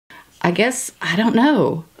I guess, I don't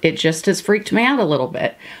know. It just has freaked me out a little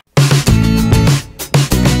bit.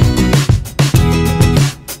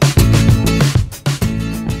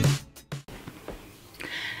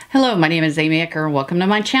 Hello, my name is Aamyie Ecker and welcome to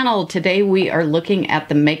my channel. Today we are looking at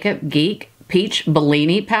the Makeup Geek Peach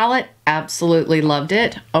Bellini palette. Absolutely loved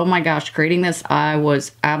it. Oh my gosh, creating this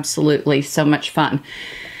was absolutely so much fun.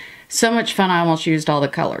 So much fun I almost used all the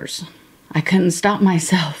colors. I couldn't stop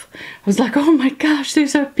myself. I was like, oh my gosh,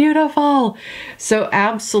 these are beautiful. So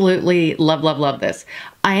absolutely love this.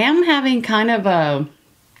 I am having kind of a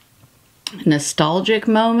nostalgic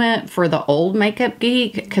moment for the old Makeup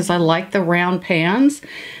Geek because I like the round pans.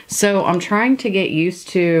 So I'm trying to get used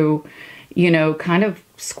to, you know, kind of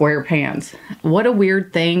square pans. What a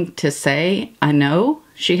weird thing to say. I know.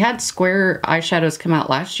 She had square eyeshadows come out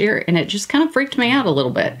last year and it just kind of freaked me out a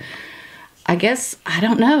little bit. I guess, I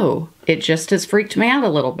don't know. It just has freaked me out a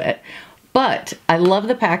little bit. But I love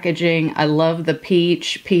the packaging. I love the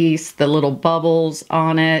peach piece, the little bubbles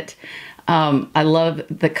on it. I love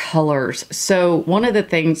the colors. So one of the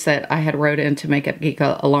things that I had wrote into Makeup Geek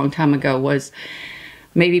a long time ago was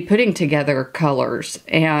maybe putting together colors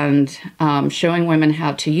and showing women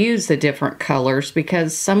how to use the different colors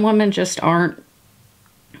because some women just aren't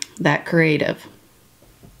that creative.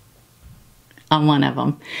 I'm one of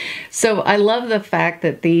them. So I love the fact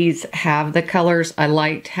that these have the colors. I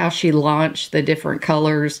liked how she launched the different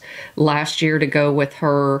colors last year to go with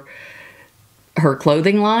her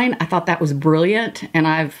clothing line. I thought that was brilliant, and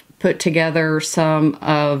I've put together some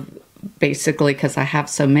of, basically because I have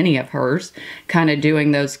so many of hers, kind of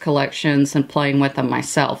doing those collections and playing with them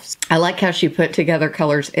myself. I like how she put together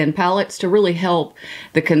colors in palettes to really help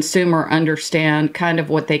the consumer understand kind of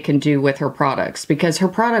what they can do with her products, because her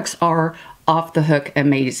products are off the hook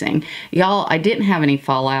amazing. Y'all, I didn't have any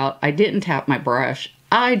fallout. I didn't tap my brush.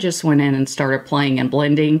 I just went in and started playing and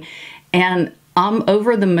blending, and I'm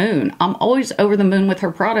over the moon. I'm always over the moon with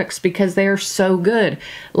her products because they're so good.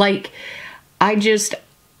 Like,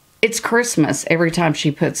 it's Christmas every time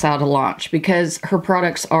she puts out a launch because her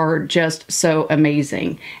products are just so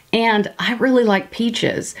amazing. And I really like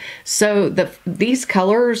peaches. So these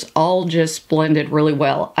colors all just blended really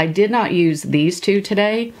well. I did not use these two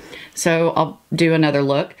today, so I'll do another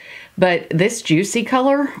look. But this juicy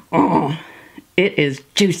color, oh, it is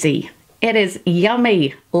juicy. It is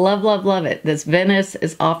yummy. Love it. This Venice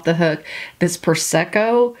is off the hook. This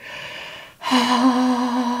Prosecco,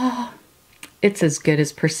 it's as good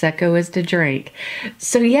as Prosecco is to drink.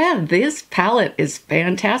 So yeah, this palette is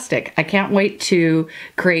fantastic. I can't wait to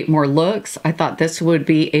create more looks. I thought this would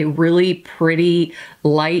be a really pretty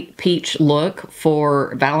light peach look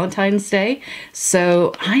for Valentine's Day.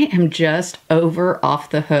 So I am just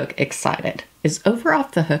off the hook excited. Is over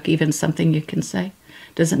off the hook even something you can say?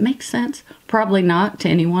 Does it make sense? Probably not to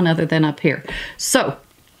anyone other than up here. So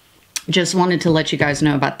just wanted to let you guys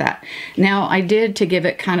know about that. Now I did, to give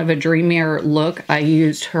it kind of a dreamier look, I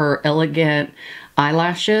used her elegant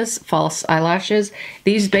eyelashes, false eyelashes.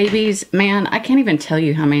 These babies, man, I can't even tell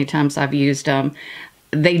you how many times I've used them.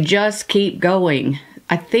 They just keep going.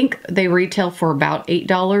 I think they retail for about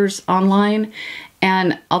 $8 online.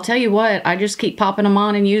 And I'll tell you what, I just keep popping them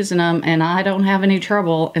on and using them, and I don't have any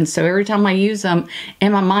trouble. And so every time I use them,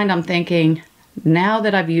 in my mind I'm thinking, now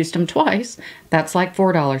that I've used them twice, that's like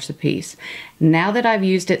 $4 a piece. Now that I've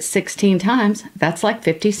used it 16 times, that's like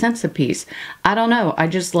 50 cents a piece. I don't know. I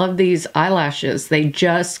just love these eyelashes. They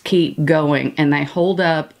just keep going, and they hold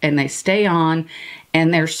up, and they stay on,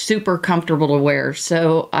 and they're super comfortable to wear.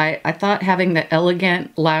 So I thought having the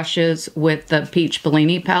elegant lashes with the Peach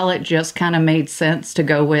Bellini palette just kind of made sense to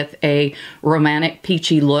go with a romantic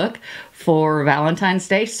peachy look for Valentine's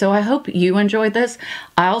Day. So I hope you enjoyed this.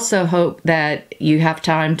 I also hope that you have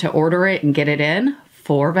time to order it and get it in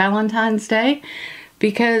for Valentine's Day,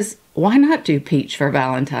 because why not do peach for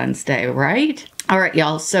Valentine's Day, right? All right,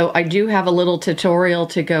 y'all, so I do have a little tutorial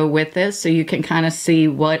to go with this so you can kind of see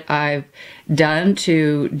what I've done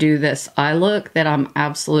to do this eye look that I'm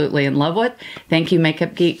absolutely in love with. Thank you,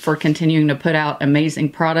 Makeup Geek, for continuing to put out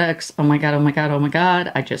amazing products. Oh my God, oh my God, oh my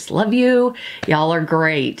God. I just love you. Y'all are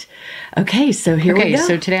great. Okay, so here we go.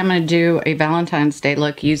 So today I'm going to do a Valentine's Day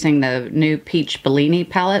look using the new Peach Bellini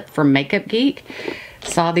palette from Makeup Geek.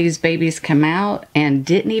 Saw these babies come out and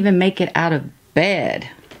didn't even make it out of bed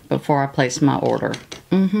before I placed my order.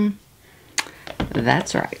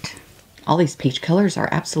 That's right. All these peach colors are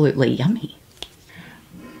absolutely yummy.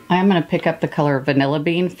 I'm going to pick up the color Vanilla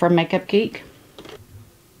Bean from Makeup Geek.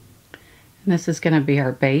 And this is going to be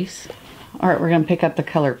our base. All right, we're going to pick up the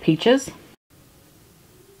color Peaches.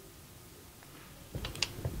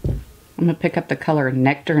 I'm going to pick up the color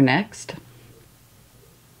Nectar next.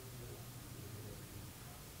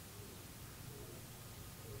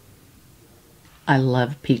 I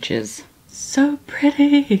love peaches. So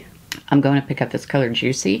pretty. I'm going to pick up this color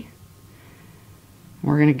Juicy.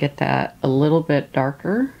 We're going to get that a little bit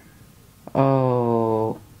darker.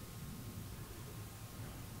 Oh.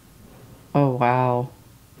 Oh, wow.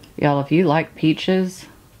 Y'all, if you like peaches,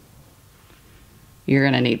 you're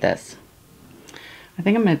going to need this. I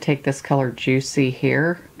think I'm going to take this color Juicy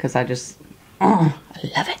here because I love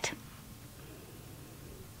it.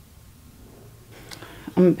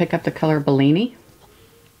 I'm going to pick up the color Bellini.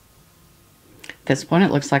 At this point,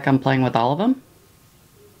 it looks like I'm playing with all of them.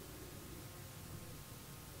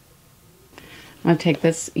 I'm going to take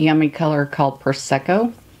this yummy color called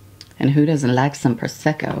Prosecco. And who doesn't like some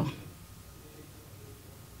Prosecco?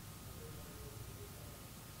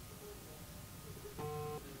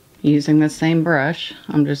 Using the same brush,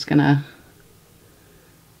 I'm just going to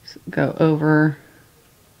go over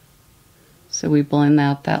so we blend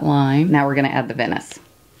out that line. Now we're going to add the Venice.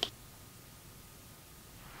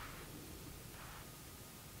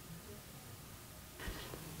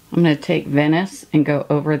 I'm going to take Venice and go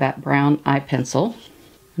over that brown eye pencil.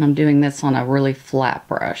 And I'm doing this on a really flat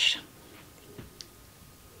brush.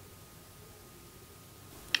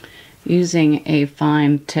 Using a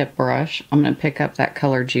fine tip brush, I'm going to pick up that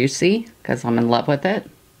color Juicy because I'm in love with it.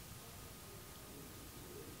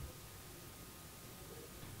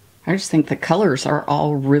 I just think the colors are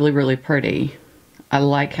all really, really pretty. I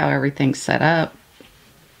like how everything's set up.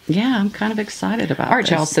 Yeah, I'm kind of excited about it. All right,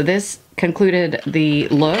 y'all, so this concluded the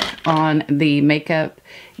look on the Makeup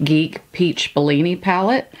Geek Peach Bellini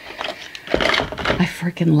palette. I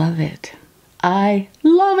freaking love it. I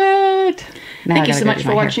love it. Thank you so much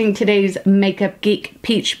for watching today's Makeup Geek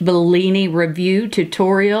Peach Bellini review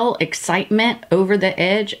tutorial. Excitement, over the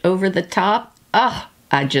edge, over the top. Ah,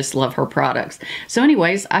 I just love her products. So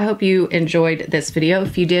anyways, I hope you enjoyed this video.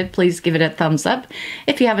 If you did, please give it a thumbs up.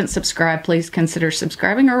 If you haven't subscribed, please consider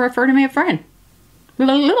subscribing or refer to me a friend.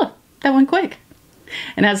 That went quick.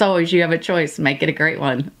 And as always, you have a choice. Make it a great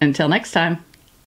one. Until next time.